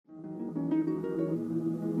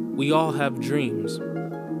We all have dreams,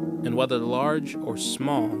 and whether large or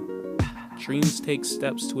small, dreams take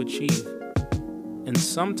steps to achieve. And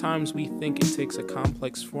sometimes we think it takes a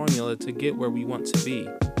complex formula to get where we want to be.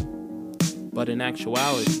 But in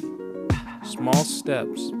actuality, small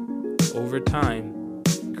steps over time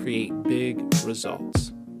create big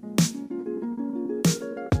results.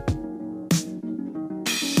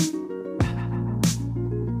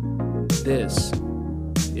 This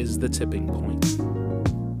is The Tipping Point.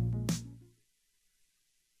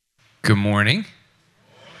 Good morning.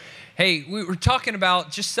 Hey, we were talking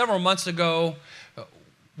about just several months ago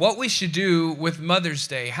what we should do with Mother's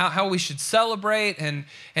Day, how we should celebrate and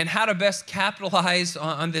how to best capitalize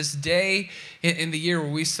on this day in the year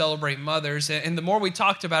where we celebrate mothers. And the more we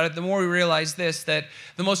talked about it, the more we realized this, that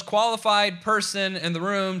the most qualified person in the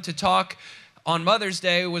room to talk on Mother's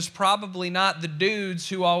Day was probably not the dudes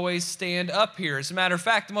who always stand up here. As a matter of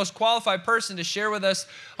fact, the most qualified person to share with us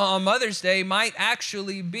on Mother's Day might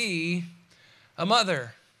actually be a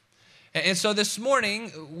mother. And so this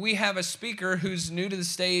morning, we have a speaker who's new to the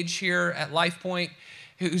stage here at LifePoint,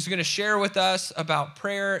 who's going to share with us about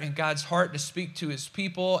prayer and God's heart to speak to his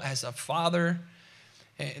people as a father.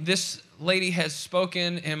 This lady has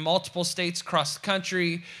spoken in multiple states across the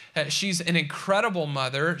country. She's an incredible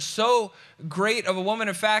mother, so great of a woman,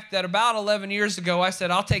 in fact, that about 11 years ago, I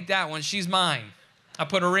said, I'll take that one. She's mine. I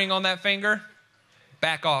put a ring on that finger.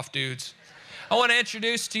 Back off, dudes. I want to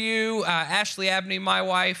introduce to you Ashley Abney, my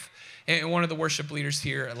wife, and one of the worship leaders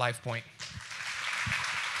here at LifePoint.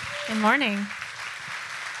 Good morning.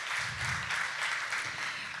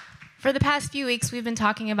 For the past few weeks, we've been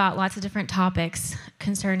talking about lots of different topics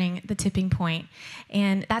concerning the tipping point.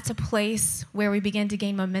 And that's a place where we begin to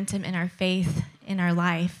gain momentum in our faith, in our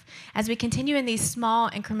life. As we continue in these small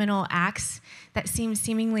incremental acts that seem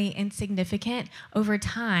seemingly insignificant, over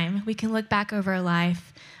time, we can look back over our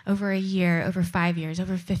life, over a year, over 5 years,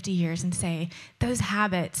 over 50 years, and say, those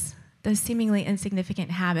habits, those seemingly insignificant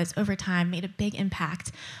habits over time made a big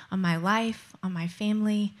impact on my life, on my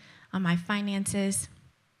family, on my finances.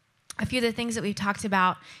 A few of the things that we've talked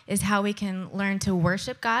about is how we can learn to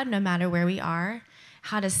worship God no matter where we are,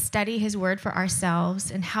 how to study his word for ourselves,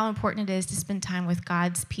 and how important it is to spend time with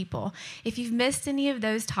God's people. If you've missed any of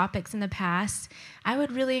those topics in the past, I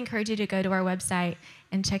would really encourage you to go to our website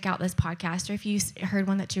and check out this podcast. Or if you heard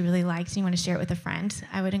one that you really liked and you want to share it with a friend,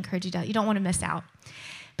 I would encourage you to. You don't want to miss out.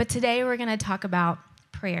 But today we're going to talk about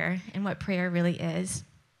prayer and what prayer really is.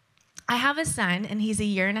 I have a son, and he's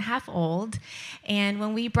 1.5 years old, and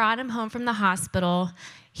when we brought him home from the hospital,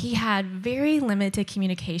 he had very limited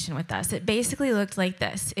communication with us. It basically looked like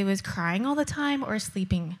this. It was crying all the time or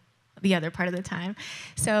sleeping the other part of the time.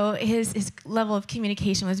 So his level of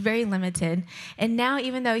communication was very limited. And now,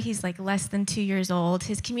 even though he's like less than 2 years old,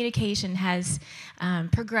 his communication has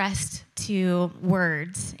progressed to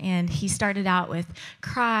words. And he started out with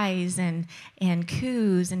cries and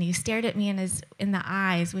coos, and he stared at me in the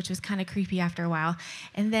eyes, which was kind of creepy after a while.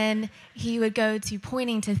 And then he would go to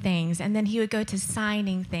pointing to things, and then he would go to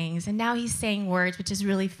signing things. And now he's saying words, which is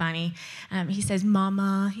really funny. He says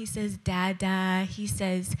mama, he says dada, he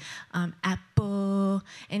says apple,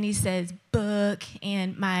 and he says book,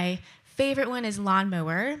 and my favorite one is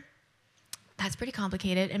lawnmower. That's pretty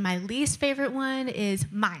complicated. And my least favorite one is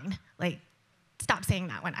mine. Like, stop saying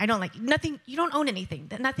that one. I don't like nothing. You don't own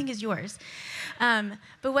anything. Nothing is yours.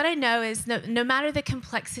 But what I know is no matter the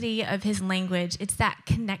complexity of his language, it's that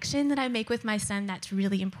connection that I make with my son that's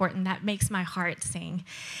really important. That makes my heart sing.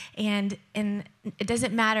 And it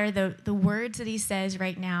doesn't matter the words that he says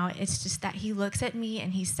right now. It's just that he looks at me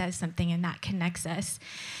and he says something, and that connects us.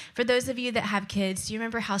 For those of you that have kids, do you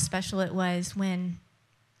remember how special it was when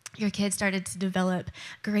your kids started to develop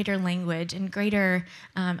greater language and greater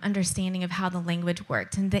understanding of how the language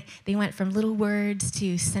worked? And they went from little words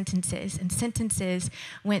to sentences, and sentences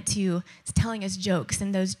went to telling us jokes.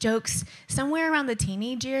 And those jokes, somewhere around the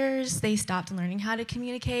teenage years, they stopped learning how to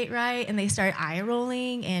communicate right, and they started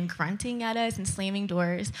eye-rolling and grunting at us and slamming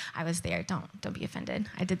doors. I was there. Don't be offended.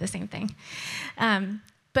 I did the same thing.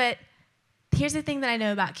 But here's the thing that I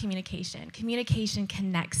know about communication. Communication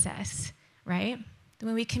connects us, right?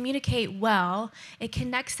 When we communicate well, it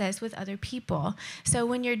connects us with other people. So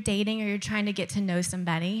when you're dating or you're trying to get to know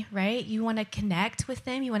somebody, right, you want to connect with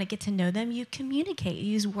them, you want to get to know them, you communicate,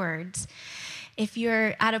 you use words. If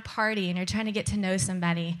you're at a party and you're trying to get to know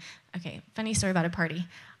somebody, okay, funny story about a party.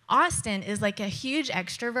 Austin is like a huge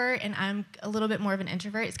extrovert, and I'm a little bit more of an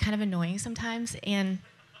introvert. It's kind of annoying sometimes, and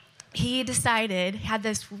he had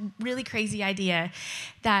this really crazy idea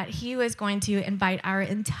that he was going to invite our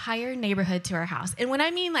entire neighborhood to our house. And when I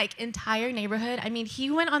mean like entire neighborhood, I mean he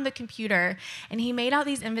went on the computer and he made out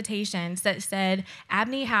these invitations that said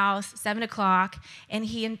Abney House, 7 o'clock, and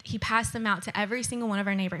he passed them out to every single one of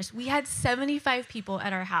our neighbors. We had 75 people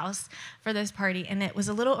at our house for this party, and it was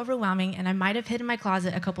a little overwhelming, and I might have hid in my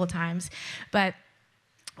closet a couple of times, but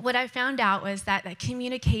what I found out was that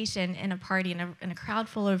communication in a party, in a crowd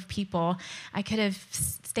full of people, I could have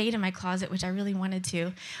stayed in my closet, which I really wanted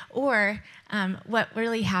to. Or what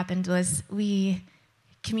really happened was we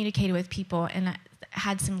communicated with people and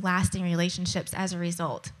had some lasting relationships as a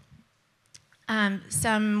result.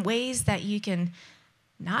 Some ways that you can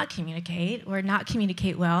not communicate or not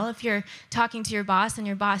communicate well. If you're talking to your boss and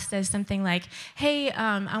your boss says something like, hey,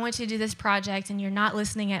 I want you to do this project, and you're not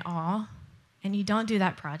listening at all, and you don't do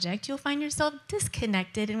that project, you'll find yourself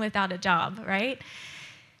disconnected and without a job, right?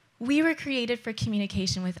 We were created for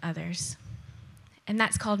communication with others, and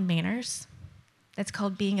that's called manners. That's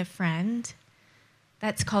called being a friend.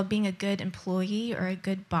 That's called being a good employee or a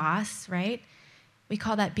good boss, right? We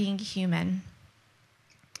call that being human.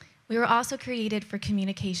 We were also created for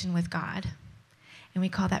communication with God, and we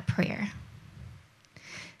call that prayer.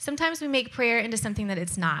 Sometimes we make prayer into something that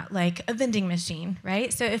it's not, like a vending machine,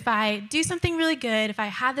 right? So if I do something really good, if I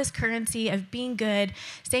have this currency of being good,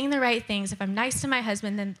 saying the right things, if I'm nice to my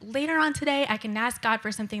husband, then later on today, I can ask God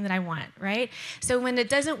for something that I want, right? So when it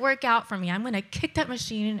doesn't work out for me, I'm going to kick that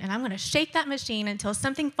machine and I'm going to shake that machine until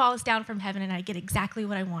something falls down from heaven and I get exactly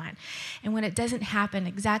what I want. And when it doesn't happen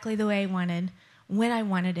exactly the way I wanted, when I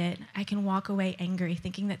wanted it, I can walk away angry,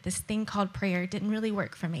 thinking that this thing called prayer didn't really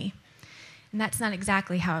work for me. And that's not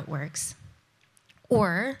exactly how it works.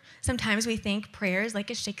 Or sometimes we think prayer is like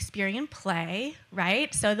a Shakespearean play,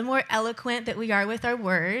 right? So the more eloquent that we are with our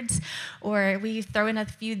words, or we throw in a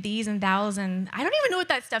few these and thous, and I don't even know what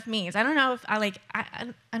that stuff means. I don't know if I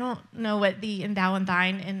don't know what the and thou and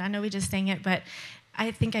thine, and I know we just sang it, but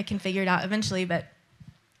I think I can figure it out eventually. But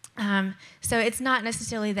so it's not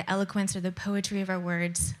necessarily the eloquence or the poetry of our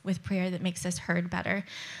words with prayer that makes us heard better.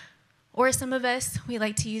 Or some of us, we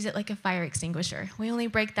like to use it like a fire extinguisher. We only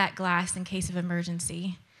break that glass in case of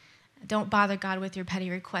emergency. Don't bother God with your petty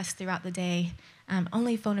requests throughout the day.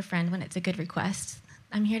 Only phone a friend when it's a good request.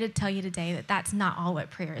 I'm here to tell you today that that's not all what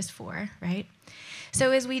prayer is for, right?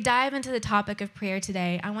 So as we dive into the topic of prayer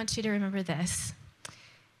today, I want you to remember this,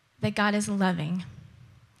 that God is loving,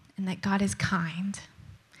 and that God is kind,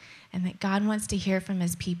 and that God wants to hear from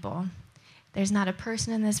his people. There's not a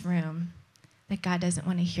person in this room that God doesn't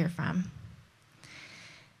want to hear from.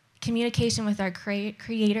 Communication with our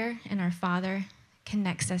Creator and our Father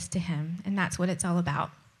connects us to him, and that's what it's all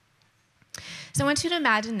about. So I want you to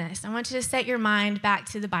imagine this. I want you to set your mind back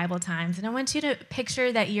to the Bible times, and I want you to picture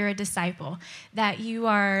that you're a disciple, that you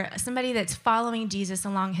are somebody that's following Jesus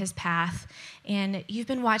along his path, and you've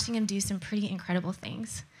been watching him do some pretty incredible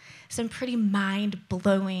things, some pretty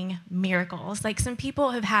mind-blowing miracles. Like some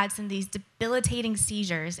people have had some of these debilitating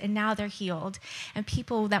seizures, and now they're healed. And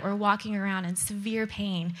people that were walking around in severe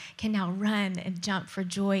pain can now run and jump for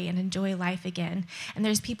joy and enjoy life again. And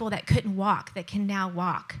there's people that couldn't walk that can now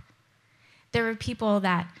walk. There were people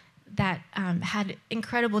that had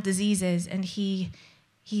incredible diseases, and he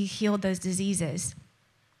healed those diseases.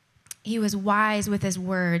 He was wise with his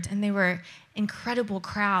words, and they were incredible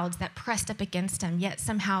crowds that pressed up against him, yet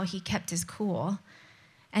somehow he kept his cool.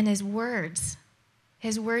 And his words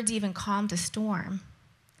even calmed a storm.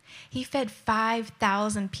 He fed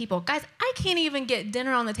 5,000 people. Guys, I can't even get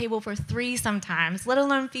dinner on the table for 3 sometimes, let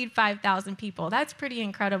alone feed 5,000 people. That's pretty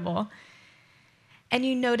incredible. And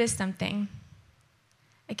you notice something.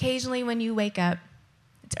 Occasionally when you wake up,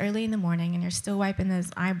 it's early in the morning and you're still wiping those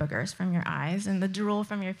eye boogers from your eyes and the drool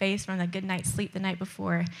from your face from the good night's sleep the night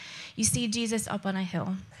before. You see Jesus up on a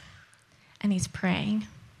hill, and he's praying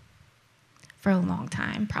for a long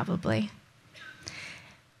time, probably.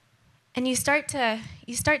 And you start to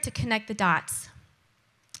connect the dots.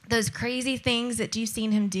 Those crazy things that you've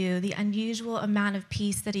seen him do, the unusual amount of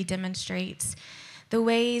peace that he demonstrates, the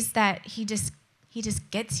ways that he just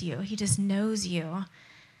gets you, he just knows you.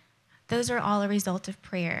 Those are all a result of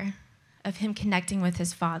prayer, of him connecting with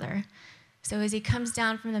his Father. So as he comes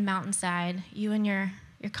down from the mountainside, you and your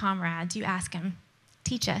comrades, you ask him,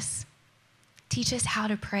 teach us how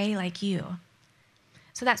to pray like you.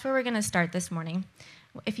 So that's where we're going to start this morning.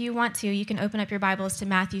 If you want to, you can open up your Bibles to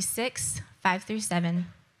Matthew 6, 5-7.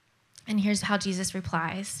 And here's how Jesus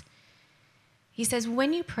replies. He says,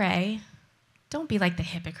 when you pray, don't be like the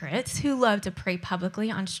hypocrites who love to pray publicly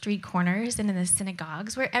on street corners and in the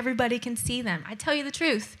synagogues where everybody can see them. I tell you the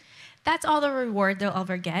truth, that's all the reward they'll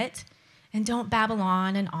ever get. and don't babble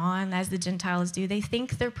on as the Gentiles do. They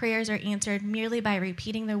think their prayers are answered merely by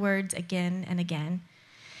repeating the words again and again.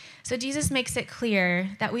 So Jesus makes it clear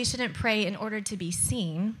that we shouldn't pray in order to be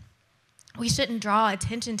seen. We shouldn't draw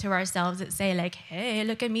attention to ourselves that say like, hey,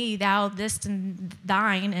 look at me, thou, this, and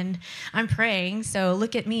thine, and I'm praying, so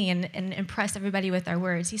look at me, and impress everybody with our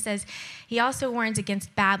words. He says, he also warns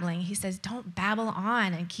against babbling. He says, don't babble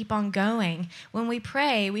on and keep on going. When we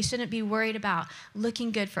pray, we shouldn't be worried about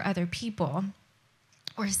looking good for other people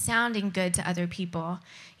or sounding good to other people.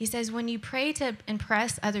 He says, when you pray to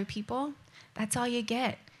impress other people, that's all you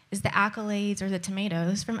get is the accolades or the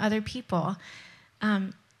tomatoes from other people.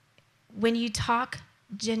 When you talk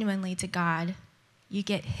genuinely to God, you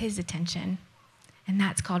get his attention, and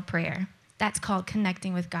that's called prayer. That's called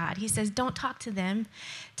connecting with God. He says, don't talk to them,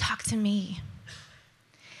 talk to me.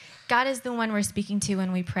 God is the one we're speaking to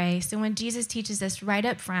when we pray. So when Jesus teaches us right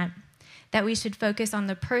up front that we should focus on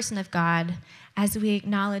the person of God as we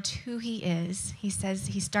acknowledge who he is, he says,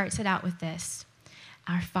 he starts it out with this,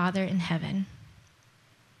 our Father in heaven.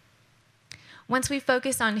 Once we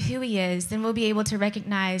focus on who he is, then we'll be able to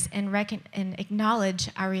recognize and acknowledge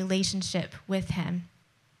our relationship with him.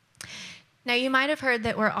 Now, you might have heard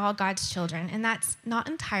that we're all God's children, and that's not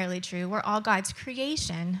entirely true. We're all God's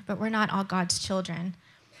creation, but we're not all God's children.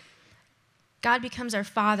 God becomes our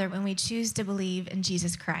Father when we choose to believe in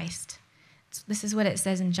Jesus Christ. This is what it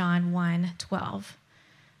says in John 1:12.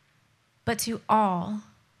 But to all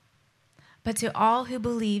who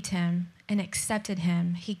believed him and accepted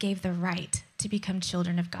him, he gave the right to become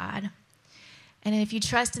children of God. And if you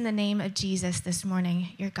trust in the name of Jesus this morning,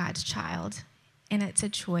 you're God's child. And it's a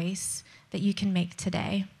choice that you can make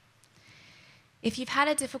today. If you've had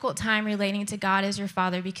a difficult time relating to God as your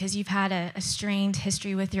father because you've had a strained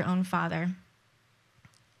history with your own father,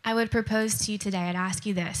 I would propose to you today, I'd ask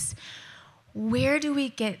you this: where do we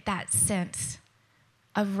get that sense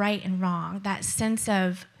of right and wrong, that sense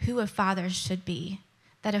of who a father should be?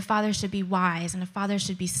 That a father should be wise, and a father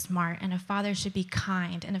should be smart, and a father should be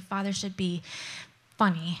kind, and a father should be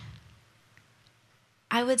funny.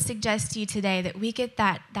 I would suggest to you today that we get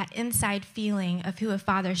that inside feeling of who a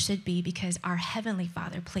father should be because our Heavenly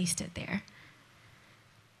Father placed it there.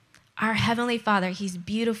 Our Heavenly Father, he's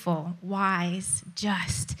beautiful, wise,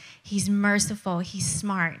 just. He's merciful, he's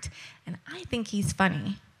smart, and I think he's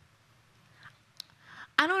funny.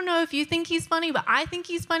 I don't know if you think he's funny, but I think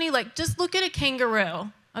he's funny. Like, just look at a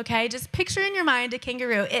kangaroo, okay? Just picture in your mind a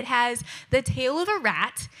kangaroo. It has the tail of a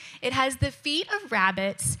rat, it has the feet of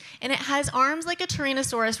rabbits, and it has arms like a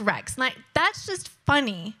Tyrannosaurus Rex. Like, that's just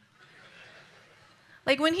funny.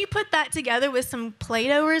 Like, when he put that together with some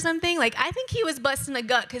Play-Doh or something, like, I think he was busting a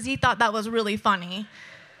gut because he thought that was really funny.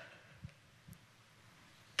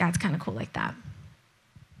 God's kind of cool like that.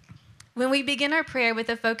 When we begin our prayer with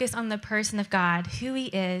a focus on the person of God, who he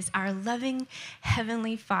is, our loving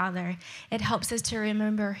Heavenly Father, it helps us to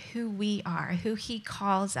remember who we are, who he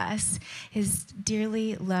calls us, his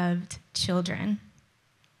dearly loved children.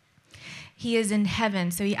 He is in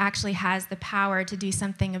heaven, so he actually has the power to do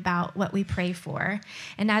something about what we pray for.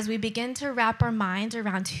 And as we begin to wrap our minds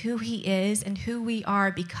around who he is and who we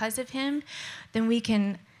are because of him, then we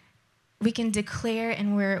can declare,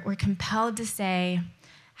 and we're compelled to say,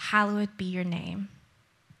 hallowed be your name.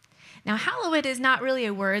 Now, hallowed is not really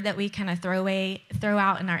a word that we kind of throw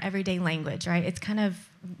out in our everyday language, right? It's kind of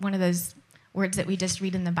one of those words that we just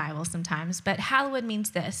read in the Bible sometimes. But hallowed means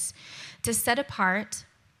this: to set apart,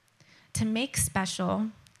 to make special,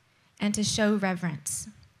 and to show reverence.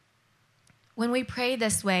 When we pray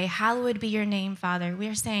this way, hallowed be your name, Father, we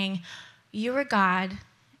are saying, you are God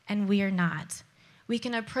and we are not. We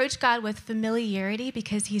can approach God with familiarity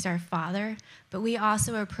because he's our Father, but we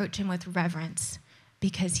also approach him with reverence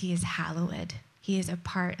because he is hallowed. He is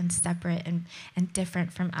apart and separate and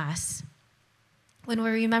different from us. When we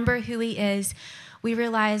remember who he is, we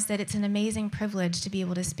realize that it's an amazing privilege to be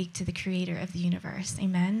able to speak to the creator of the universe.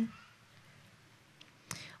 Amen?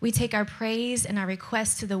 We take our praise and our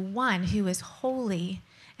requests to the one who is holy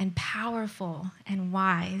and powerful and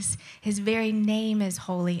wise. His very name is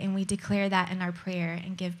holy, and we declare that in our prayer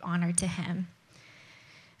and give honor to him.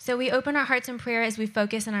 So we open our hearts in prayer as we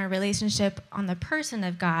focus on our relationship on the person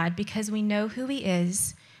of God. Because we know who he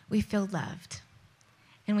is, we feel loved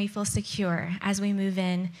and we feel secure as we move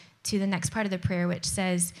in to the next part of the prayer, which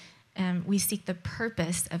says we seek the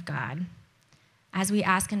purpose of God as we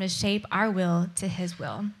ask him to shape our will to his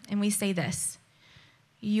will. And we say this: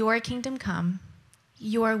 your kingdom come,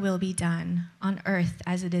 your will be done on earth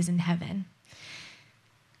as it is in heaven.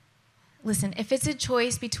 Listen, if it's a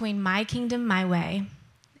choice between my kingdom, my way,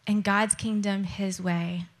 and God's kingdom, his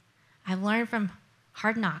way, I've learned from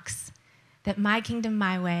Hard Knocks that my kingdom,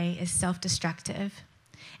 my way, is self-destructive.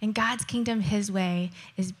 And God's kingdom, his way,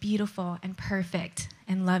 is beautiful and perfect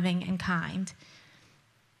and loving and kind.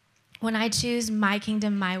 When I choose my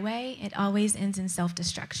kingdom, my way, it always ends in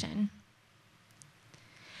self-destruction.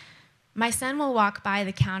 My son will walk by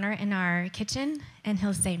the counter in our kitchen and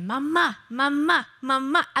he'll say, "Mama, mama,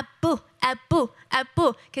 mama, apple, apple,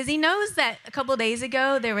 apple," because he knows that a couple days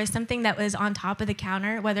ago there was something that was on top of the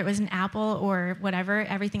counter, whether it was an apple or whatever.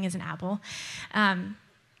 Everything is an apple.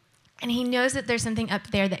 And he knows that there's something up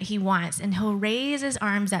there that he wants, and he'll raise his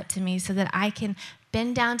arms up to me so that I can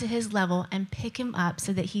bend down to his level and pick him up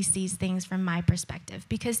so that he sees things from my perspective.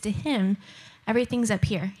 Because to him, everything's up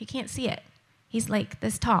here. He can't see it. He's like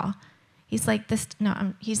this tall. He's like this,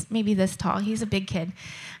 no, he's maybe this tall. He's a big kid.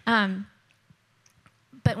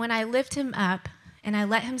 But when I lift him up and I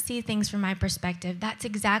let him see things from my perspective, that's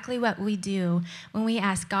exactly what we do when we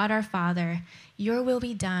ask God our Father, "Your will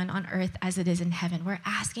be done on earth as it is in heaven." We're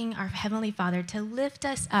asking our Heavenly Father to lift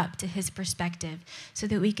us up to his perspective so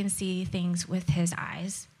that we can see things with his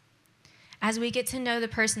eyes. As we get to know the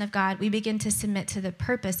person of God, we begin to submit to the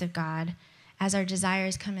purpose of God as our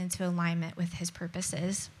desires come into alignment with his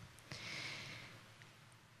purposes.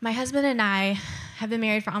 My husband and I have been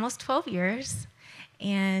married for almost 12 years,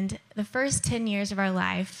 and the first 10 years of our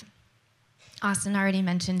life, Austin already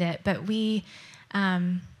mentioned it, but we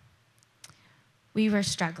were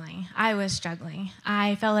struggling. I was struggling.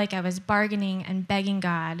 I felt like I was bargaining and begging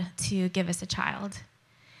God to give us a child.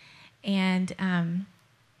 And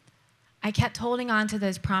I kept holding on to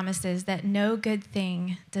those promises that no good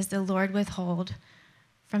thing does the Lord withhold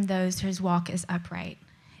from those whose walk is upright.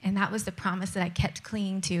 And that was the promise that I kept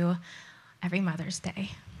clinging to every Mother's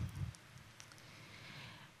Day.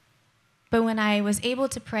 But when I was able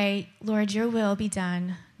to pray, "Lord, your will be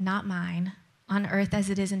done, not mine, on earth as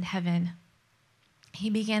it is in heaven," he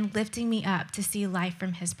began lifting me up to see life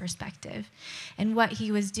from his perspective. And what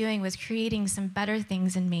he was doing was creating some better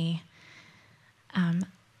things in me,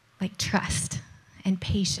 like trust and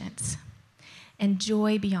patience and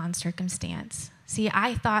joy beyond circumstance. See,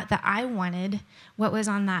 I thought that I wanted what was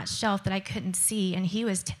on that shelf that I couldn't see, and he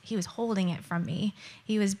was holding it from me.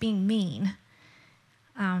 He was being mean,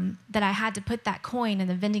 that I had to put that coin in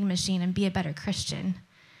the vending machine and be a better Christian.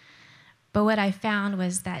 But what I found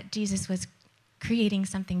was that Jesus was creating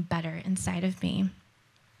something better inside of me.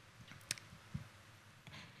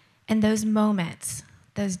 And those moments,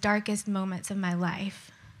 those darkest moments of my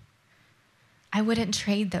life, I wouldn't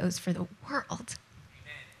trade those for the world.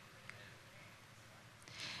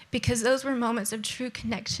 Because those were moments of true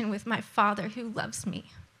connection with my Father who loves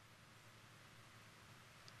me.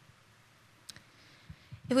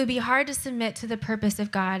 It would be hard to submit to the purpose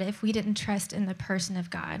of God if we didn't trust in the person of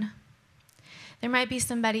God. There might be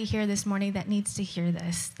somebody here this morning that needs to hear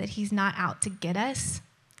this, that he's not out to get us,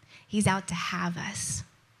 he's out to have us.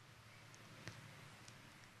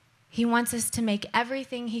 He wants us to make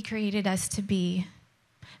everything he created us to be,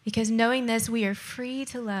 because knowing this, we are free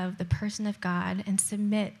to love the person of God and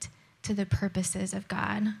submit to the purposes of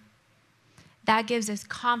God. That gives us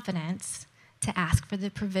confidence to ask for the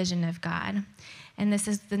provision of God. And this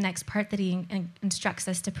is the next part that he instructs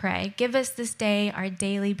us to pray. "Give us this day our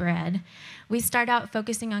daily bread." We start out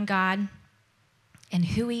focusing on God and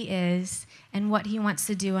who he is and what he wants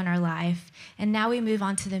to do in our life. And now we move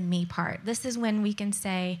on to the me part. This is when we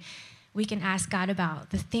can ask God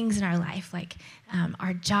about the things in our life, like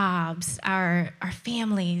our jobs, our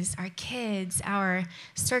families, our kids, our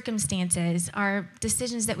circumstances, our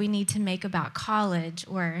decisions that we need to make about college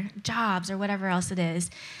or jobs or whatever else it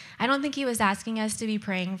is. I don't think he was asking us to be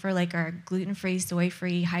praying for like our gluten-free,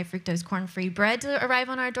 soy-free, high fructose, corn-free bread to arrive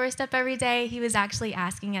on our doorstep every day. He was actually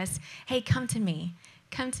asking us, "Hey, come to me.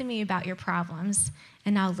 Come to me about your problems,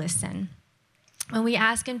 and I'll listen." When we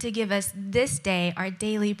ask him to give us this day our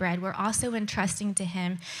daily bread, we're also entrusting to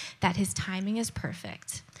him that his timing is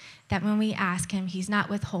perfect, that when we ask him, he's not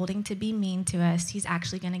withholding to be mean to us. He's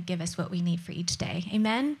actually going to give us what we need for each day.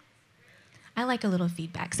 Amen? I like a little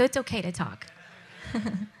feedback, so it's okay to talk.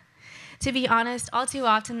 To be honest, all too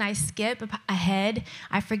often I skip ahead.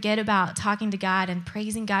 I forget about talking to God and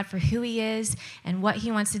praising God for who he is and what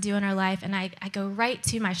he wants to do in our life, and I go right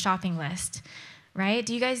to my shopping list. Right?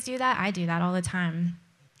 Do you guys do that? I do that all the time.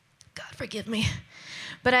 God forgive me.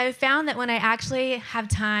 But I've found that when I actually have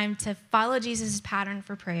time to follow Jesus' pattern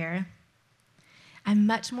for prayer, I'm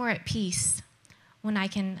much more at peace when I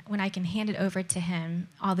can hand it over to him,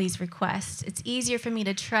 all these requests. It's easier for me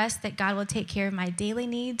to trust that God will take care of my daily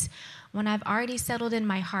needs when I've already settled in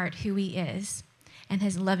my heart who he is and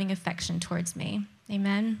his loving affection towards me.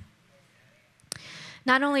 Amen?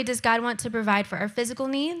 Not only does God want to provide for our physical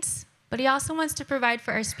needs, but he also wants to provide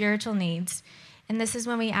for our spiritual needs. And this is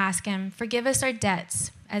when we ask him, forgive us our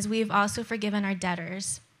debts, as we've also forgiven our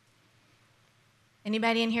debtors.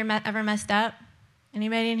 Anybody in here ever messed up?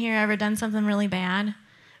 Anybody in here ever done something really bad,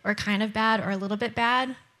 or kind of bad, or a little bit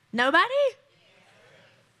bad? Nobody?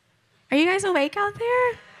 Are you guys awake out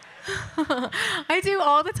there? I do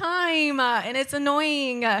all the time, and it's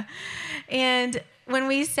annoying. And when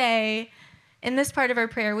we say, in this part of our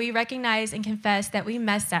prayer, we recognize and confess that we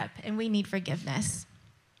mess up and we need forgiveness.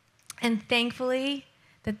 And thankfully,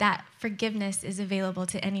 that forgiveness is available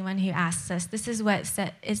to anyone who asks us. This is what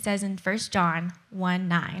it says in 1 John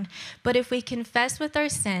 1:9. But if we confess with our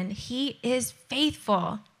sin, he is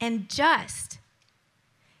faithful and just.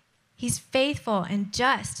 He's faithful and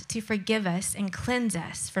just to forgive us and cleanse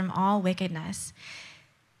us from all wickedness.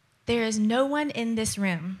 There is no one in this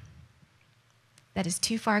room that is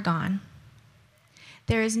too far gone.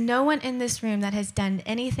 There is no one in this room that has done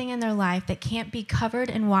anything in their life that can't be covered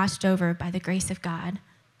and washed over by the grace of God.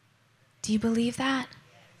 Do you believe that?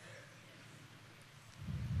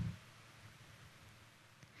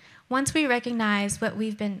 Once we recognize what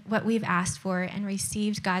we've asked for and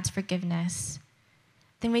received God's forgiveness,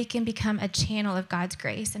 then we can become a channel of God's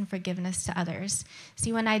grace and forgiveness to others.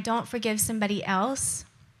 See, when I don't forgive somebody else,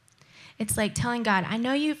 it's like telling God, I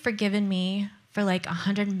know you've forgiven me for like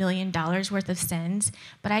 $100 million worth of sins,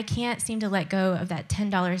 but I can't seem to let go of that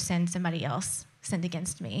 $10 sin somebody else sinned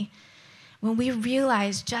against me. When we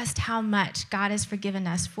realize just how much God has forgiven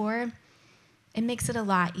us for, it makes it a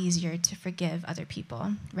lot easier to forgive other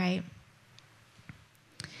people, right?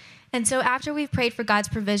 And so after we've prayed for God's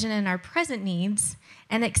provision in our present needs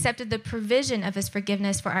and accepted the provision of his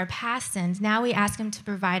forgiveness for our past sins, now we ask him to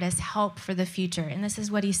provide us help for the future. And this is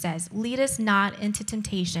what he says, lead us not into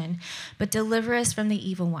temptation, but deliver us from the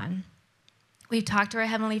evil one. We've talked to our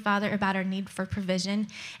Heavenly Father about our need for provision,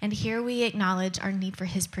 and here we acknowledge our need for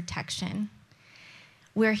his protection.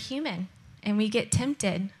 We're human, and we get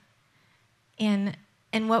tempted. And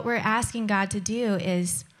what we're asking God to do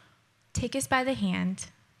is take us by the hand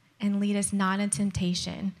and lead us not in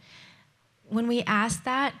temptation. When we ask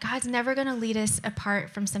that, God's never going to lead us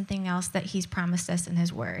apart from something else that he's promised us in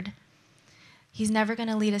his word. He's never going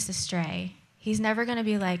to lead us astray. He's never going to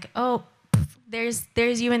be like, oh, there's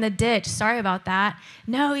you in the ditch. Sorry about that.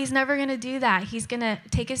 No, he's never going to do that. He's going to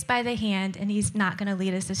take us by the hand, and he's not going to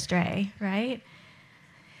lead us astray, right?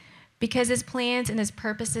 Because his plans and his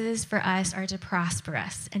purposes for us are to prosper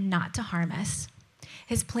us and not to harm us.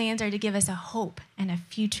 His plans are to give us a hope and a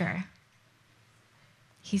future.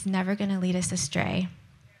 He's never going to lead us astray.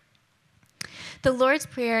 The Lord's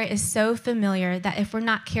Prayer is so familiar that if we're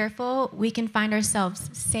not careful, we can find ourselves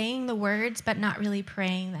saying the words but not really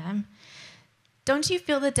praying them. Don't you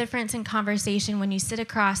feel the difference in conversation when you sit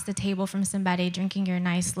across the table from somebody drinking your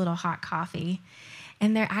nice little hot coffee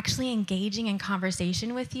and they're actually engaging in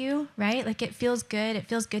conversation with you, right? Like it feels good. It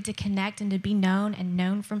feels good to connect and to be known and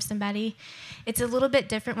known from somebody. It's a little bit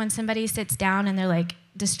different when somebody sits down and they're like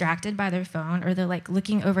distracted by their phone, or they're like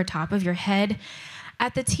looking over top of your head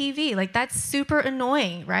at the TV. Like that's super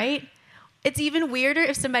annoying, right? It's even weirder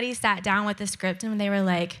if somebody sat down with a script and they were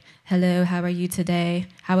like, hello, how are you today?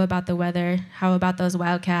 How about the weather? How about those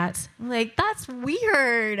Wildcats? I'm like, that's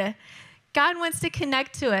weird. God wants to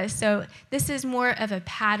connect to us. So this is more of a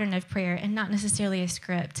pattern of prayer and not necessarily a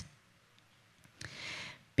script.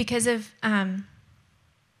 Because of, next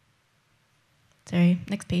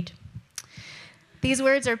page. These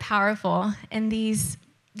words are powerful, and these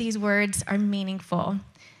words are meaningful.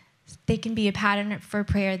 They can be a pattern for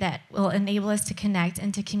prayer that will enable us to connect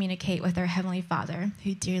and to communicate with our Heavenly Father,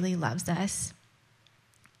 who dearly loves us.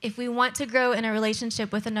 If we want to grow in a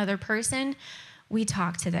relationship with another person, we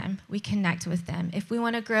talk to them, we connect with them. If we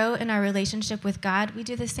want to grow in our relationship with God, we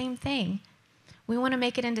do the same thing. We want to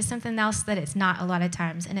make it into something else that it's not a lot of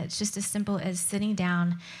times, and it's just as simple as sitting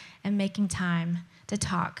down and making time to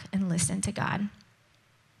talk and listen to God.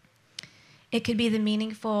 It could be the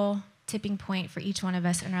meaningful tipping point for each one of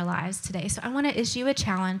us in our lives today. So I want to issue a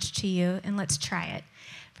challenge to you, and let's try it.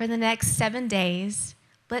 For the next 7 days,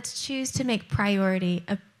 let's choose to make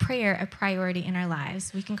a prayer a priority in our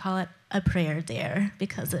lives. We can call it a prayer dare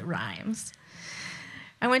because it rhymes.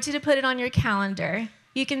 I want you to put it on your calendar.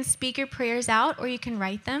 You can speak your prayers out, or you can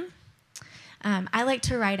write them. I like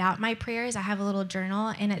to write out my prayers. I have a little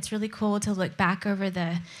journal, and it's really cool to look back over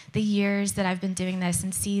the years that I've been doing this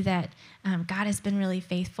and see that God has been really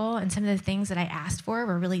faithful, and some of the things that I asked for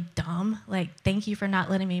were really dumb. Like, thank you for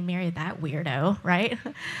not letting me marry that weirdo, right?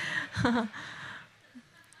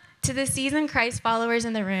 To the seasoned Christ followers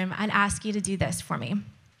in the room, I'd ask you to do this for me.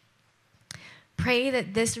 Pray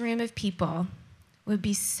that this room of people would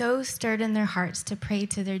be so stirred in their hearts to pray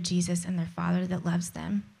to their Jesus and their Father that loves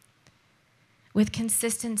them, with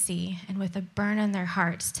consistency and with a burn in their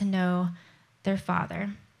hearts to know their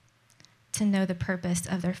Father, to know the purpose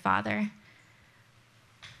of their Father.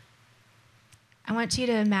 I want you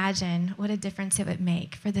to imagine what a difference it would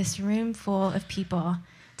make for this room full of people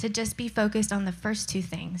to just be focused on the first two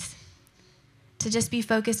things, to just be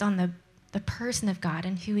focused on the person of God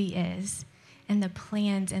and who he is, and the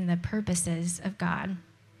plans and the purposes of God.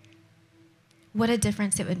 What a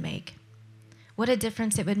difference it would make. What a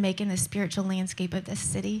difference it would make in the spiritual landscape of this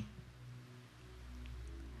city.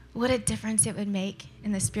 What a difference it would make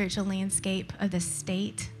in the spiritual landscape of this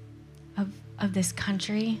state, of this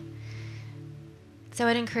country. So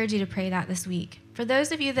I'd encourage you to pray that this week. For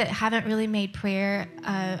those of you that haven't really made prayer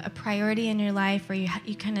a priority in your life, or you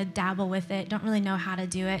kind of dabble with it, don't really know how to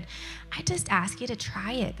do it, I just ask you to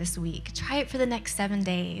try it this week. Try it for the next 7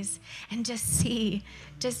 days and just see,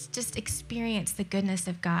 just experience the goodness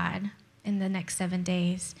of God in the next 7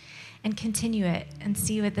 days, and continue it and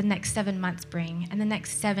see what the next 7 months bring, and the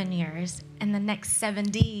next 7 years, and the next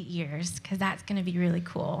 70 years, because that's going to be really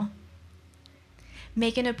cool.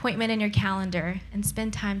 Make an appointment in your calendar and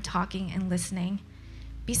spend time talking and listening.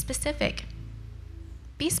 Be specific.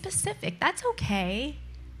 Be specific. That's okay.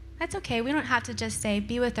 That's okay. We don't have to just say,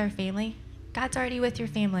 be with our family. God's already with your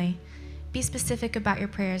family. Be specific about your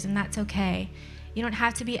prayers, and that's okay. You don't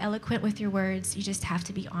have to be eloquent with your words. You just have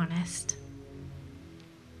to be honest.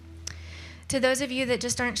 To those of you that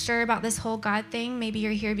just aren't sure about this whole God thing, maybe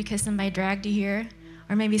you're here because somebody dragged you here,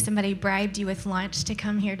 or maybe somebody bribed you with lunch to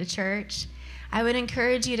come here to church. I would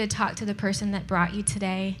encourage you to talk to the person that brought you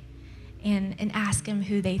today and ask them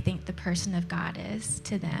who they think the person of God is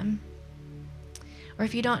to them. Or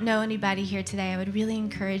if you don't know anybody here today, I would really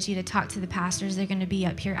encourage you to talk to the pastors. They're going to be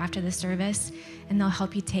up here after the service, and they'll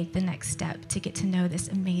help you take the next step to get to know this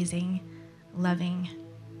amazing, loving,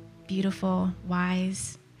 beautiful,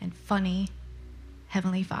 wise, and funny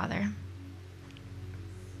Heavenly Father.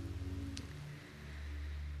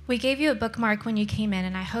 We gave you a bookmark when you came in,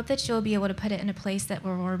 and I hope that you'll be able to put it in a place that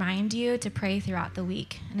will remind you to pray throughout the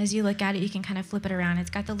week. And as you look at it, you can kind of flip it around. It's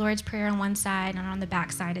got the Lord's Prayer on one side, and on the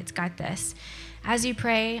back side, it's got this. As you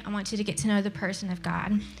pray, I want you to get to know the person of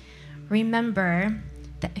God. Remember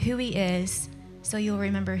that who he is, so you'll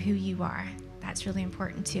remember who you are. That's really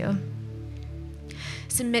important too.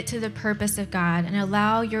 Submit to the purpose of God and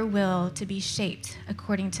allow your will to be shaped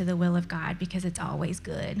according to the will of God, because it's always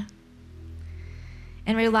good.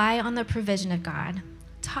 And rely on the provision of God.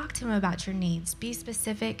 Talk to him about your needs. Be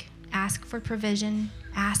specific. Ask for provision.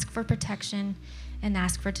 Ask for protection. And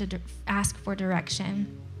ask for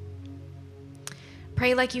direction.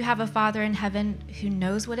 Pray like you have a Father in heaven who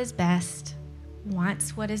knows what is best,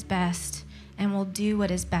 wants what is best, and will do what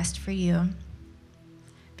is best for you.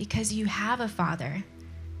 Because you have a Father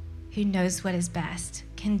who knows what is best,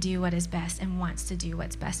 can do what is best, and wants to do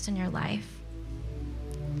what's best in your life.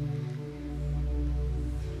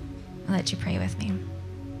 I'll let you pray with me.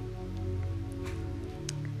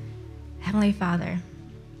 Heavenly Father,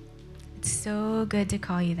 it's so good to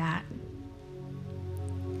call you that.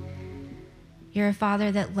 You're a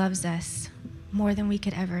Father that loves us more than we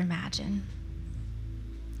could ever imagine.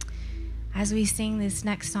 As we sing this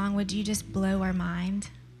next song, would you just blow our mind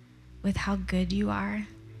with how good you are?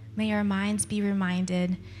 May our minds be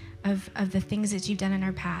reminded of the things that you've done in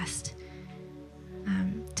our past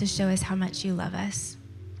to show us how much you love us.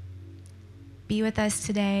 Be with us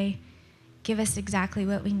today. Give us exactly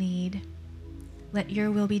what we need. Let your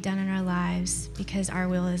will be done in our lives, because our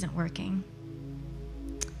will isn't working.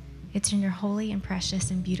 It's in your holy and precious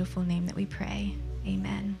and beautiful name that we pray.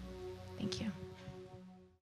 Amen. Thank you.